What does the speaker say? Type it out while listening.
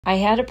I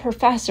had a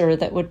professor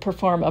that would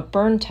perform a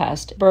burn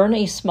test, burn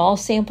a small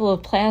sample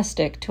of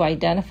plastic to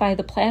identify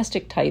the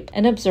plastic type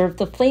and observe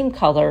the flame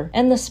color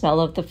and the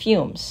smell of the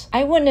fumes.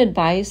 I wouldn't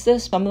advise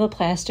this. Some of the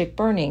plastic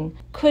burning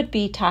could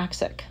be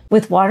toxic.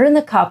 With water in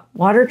the cup,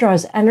 water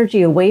draws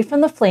energy away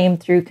from the flame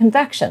through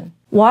convection.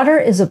 Water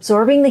is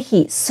absorbing the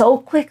heat so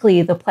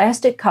quickly the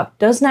plastic cup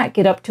does not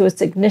get up to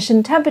its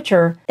ignition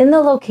temperature in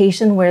the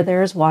location where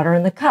there is water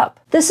in the cup.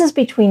 This is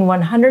between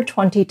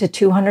 120 to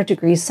 200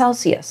 degrees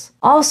Celsius.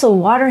 Also,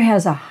 water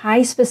has a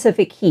high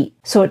specific heat,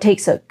 so it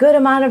takes a good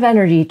amount of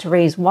energy to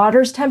raise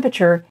water's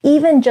temperature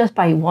even just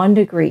by 1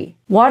 degree.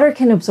 Water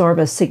can absorb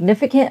a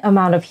significant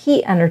amount of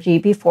heat energy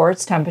before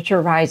its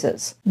temperature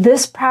rises.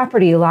 This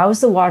property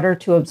allows the water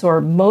to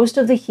absorb most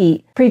of the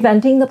heat,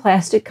 preventing the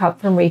plastic cup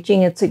from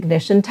reaching its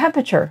ignition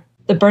temperature.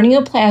 The burning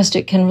of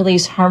plastic can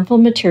release harmful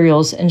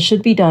materials and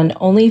should be done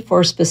only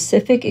for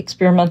specific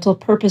experimental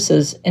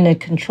purposes in a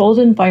controlled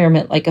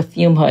environment like a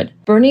fume hood.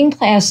 Burning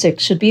plastic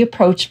should be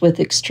approached with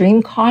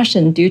extreme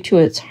caution due to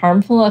its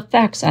harmful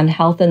effects on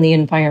health and the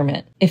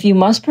environment. If you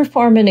must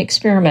perform an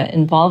experiment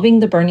involving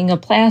the burning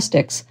of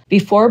plastics,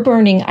 before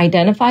burning,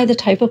 identify the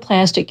type of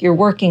plastic you're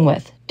working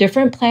with.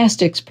 Different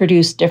plastics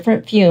produce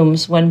different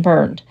fumes when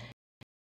burned.